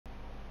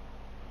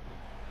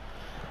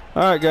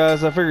Alright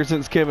guys, I figured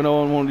since Kevin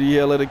Owens wanted to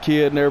yell at a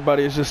kid and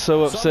everybody is just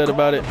so upset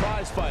about it,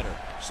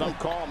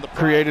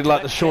 created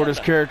like the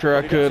shortest character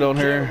I could on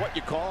here. What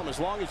you call him,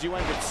 as long as you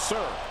end it,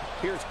 sir.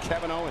 Here's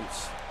Kevin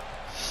Owens.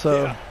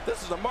 So yeah,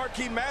 this is a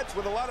marquee match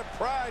with a lot of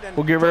pride, and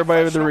we'll give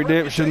everybody the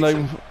redemption they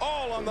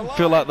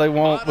feel like they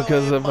want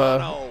because of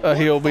a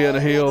heel being a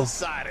heel.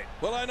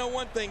 Well, I know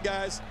one thing,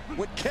 guys.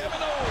 When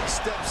Kevin Owens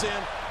steps in,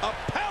 a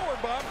power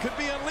bomb could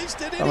be unleashed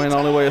at any time. I mean, the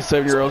only way a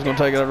 7-year-old's going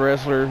to take out a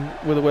wrestler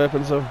with a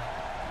weapon, so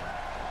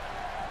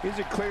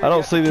I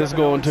don't see this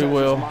going too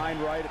well.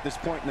 Right at this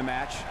point in the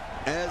match.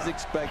 As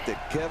expected,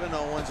 Kevin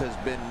Owens has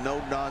been no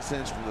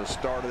nonsense from the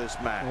start of this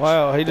match.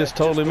 Wow, he just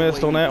totally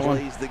missed on that one.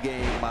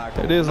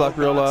 It is like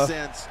real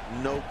life.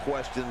 No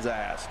questions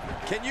asked.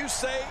 Can you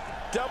say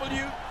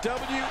WWE?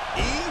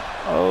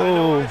 Oh. I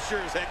know I sure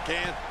as heck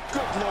can.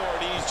 Good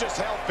Lord, he's just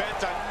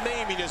hell-bent on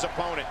naming his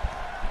opponent.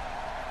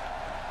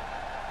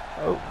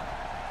 Oh.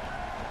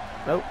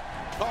 Nope.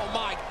 Oh,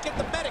 my. Get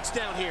the medics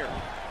down here.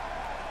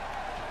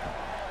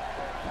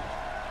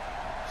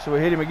 Should we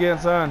hit him again,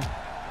 son?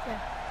 Yeah.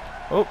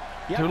 Oh,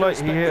 too late.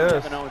 He hit us.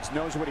 Kevin Owens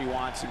knows what he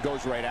wants and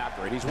goes right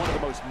after it. He's one of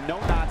the most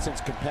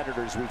no-nonsense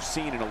competitors we've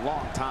seen in a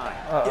long time.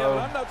 Yeah, but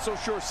I'm not so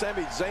sure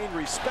Sami Zayn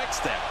respects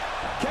that.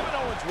 Kevin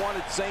Owens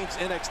wanted Zayn's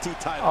NXT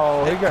title.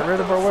 Oh, he got rid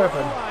of our weapon.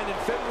 In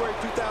February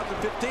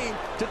 2015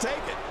 to take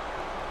it.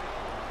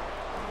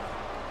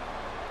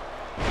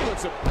 He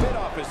looks a bit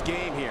off his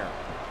game here.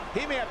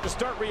 He may have to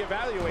start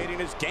reevaluating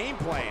his game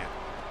plan.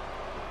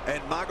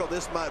 And Michael,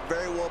 this might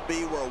very well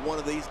be where one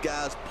of these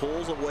guys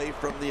pulls away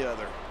from the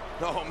other.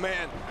 Oh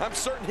man, I'm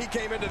certain he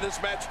came into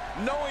this match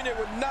knowing it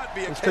would not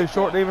be a It's too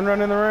short to even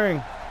run in the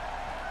ring.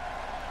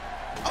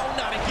 Oh,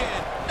 not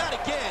again, not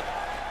again.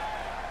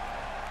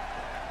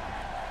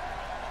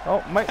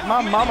 Oh, make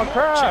my mama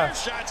cry.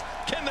 Shots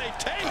can they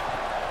take?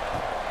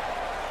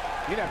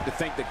 You'd have to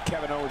think that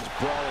Kevin Owens'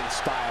 brawling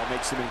style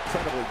makes him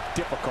incredibly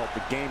difficult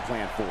to game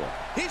plan for.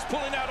 He's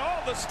pulling out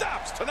all the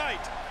stops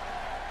tonight.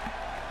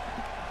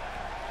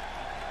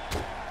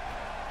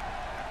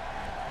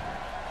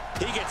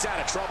 He gets out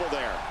of trouble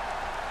there.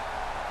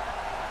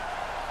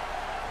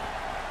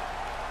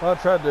 Well, I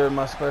tried doing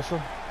my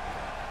special.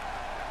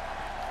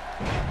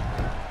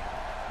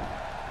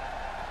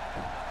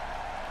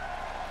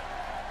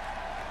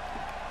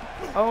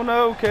 Oh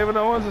no, Kevin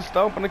Owens is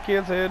stomping the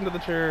kid's head into the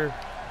chair.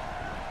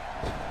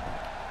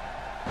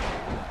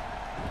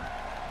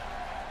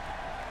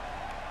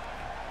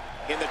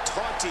 And the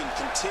taunting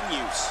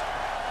continues.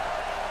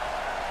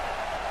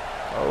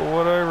 Oh,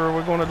 whatever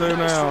we're going to do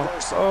now.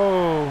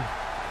 Oh.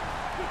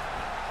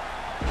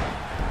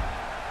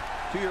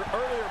 To your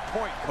earlier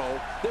point, Cole,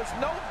 there's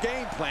no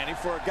game planning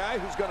for a guy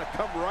who's going to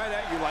come right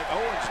at you like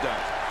Owens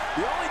does.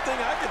 The only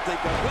thing I can think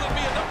of, will it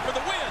be enough for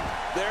the win?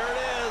 There it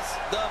is,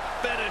 the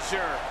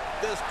finisher.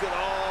 This could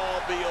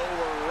all be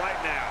over right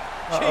now.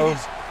 Uh-oh.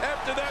 Jeez,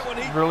 after that one,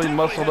 he really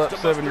muscled up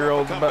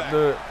 7-year-olds about to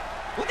do it.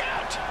 Look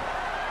out!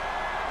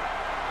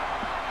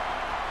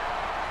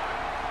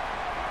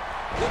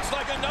 Looks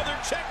like another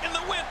check in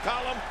the win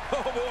column.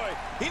 Oh boy,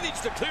 he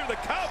needs to clear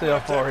the cobwebs. See how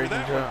far he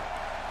can jump.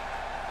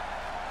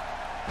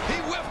 He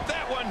whiffed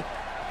that one.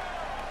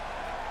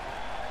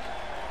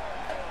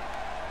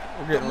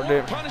 We're getting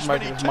redemption,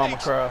 making his mama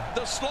cry.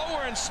 The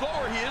slower and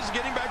slower he is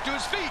getting back to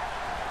his feet.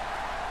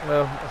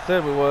 Well, I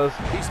said we was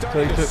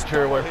until he took the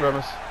chair away from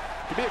us.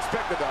 To be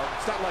expected, though.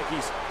 It's not like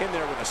he's in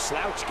there with a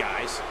slouch,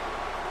 guys.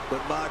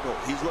 But Michael,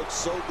 he's looked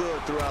so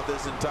good throughout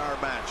this entire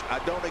match. I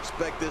don't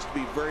expect this to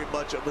be very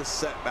much of a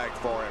setback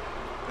for him.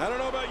 I don't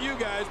know about you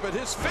guys, but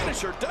his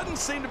finisher doesn't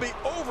seem to be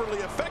overly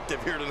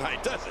effective here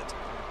tonight, does it?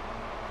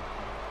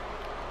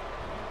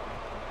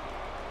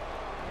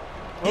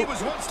 Oh. He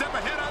was one step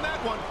ahead on that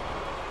one.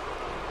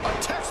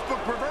 A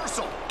textbook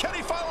reversal. Can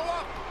he follow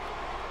up?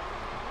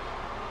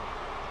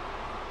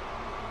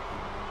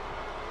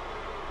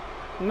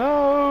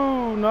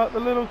 No, not the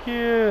little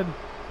kid.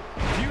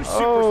 Few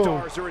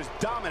superstars are as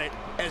dominant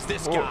as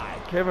this guy.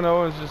 Kevin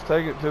Owens just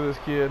take it to this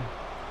kid.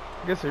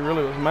 I guess he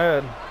really was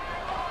mad.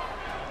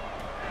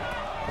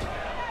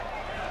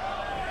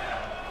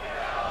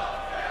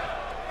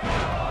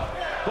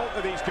 Both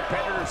of these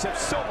competitors have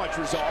so much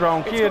resolve.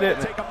 Strong kid,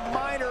 it's going to take a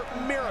minor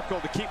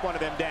miracle to keep one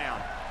of them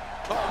down.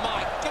 Oh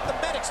my, get the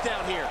medics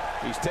down here.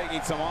 He's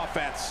taking some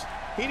offense.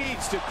 He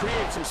needs to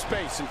create some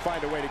space and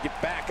find a way to get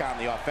back on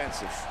the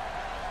offensive.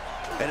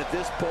 And at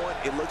this point,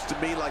 it looks to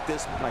me like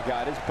this. My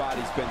God, his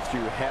body's been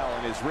through hell,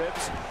 and his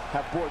ribs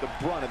have bore the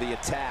brunt of the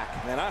attack.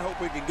 And I hope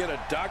we can get a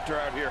doctor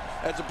out here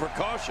as a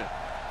precaution.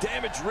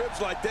 Damaged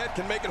ribs like that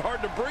can make it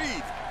hard to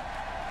breathe.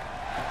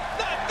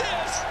 Not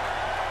this!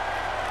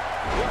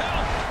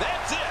 Well,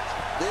 that's it.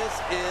 This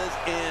is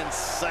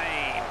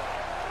insane.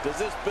 Does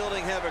this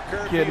building have a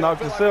curfew? Kid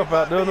knocked himself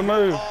out doing the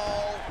move.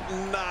 All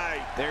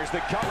night. There's the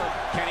cover.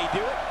 Can he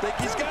do it? Think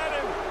he's got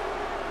him.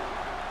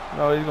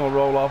 No, he's going to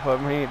roll off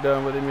of him. He ain't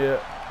done with him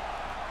yet.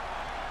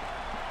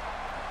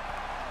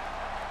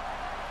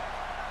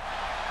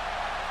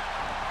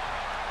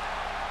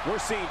 We're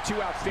seeing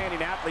two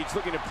outstanding athletes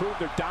looking to prove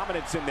their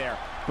dominance in there,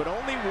 but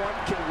only one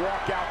can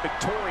walk out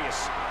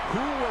victorious.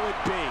 Who will it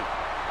be?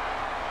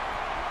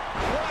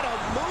 What a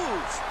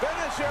move!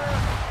 Finisher!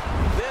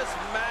 This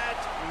match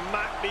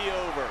might be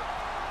over.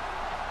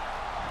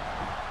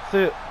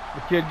 That's it.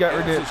 The kid got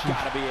redemption.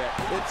 Gotta be it.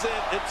 It's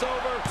it. It's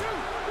over.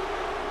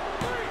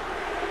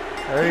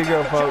 There you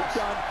go, folks.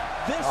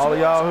 All of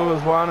y'all who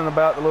was whining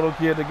about the little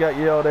kid that got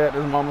yelled at,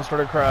 his mama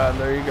started crying.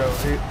 There you go.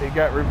 He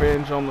got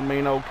revenge on the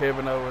mean old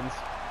Kevin Owens.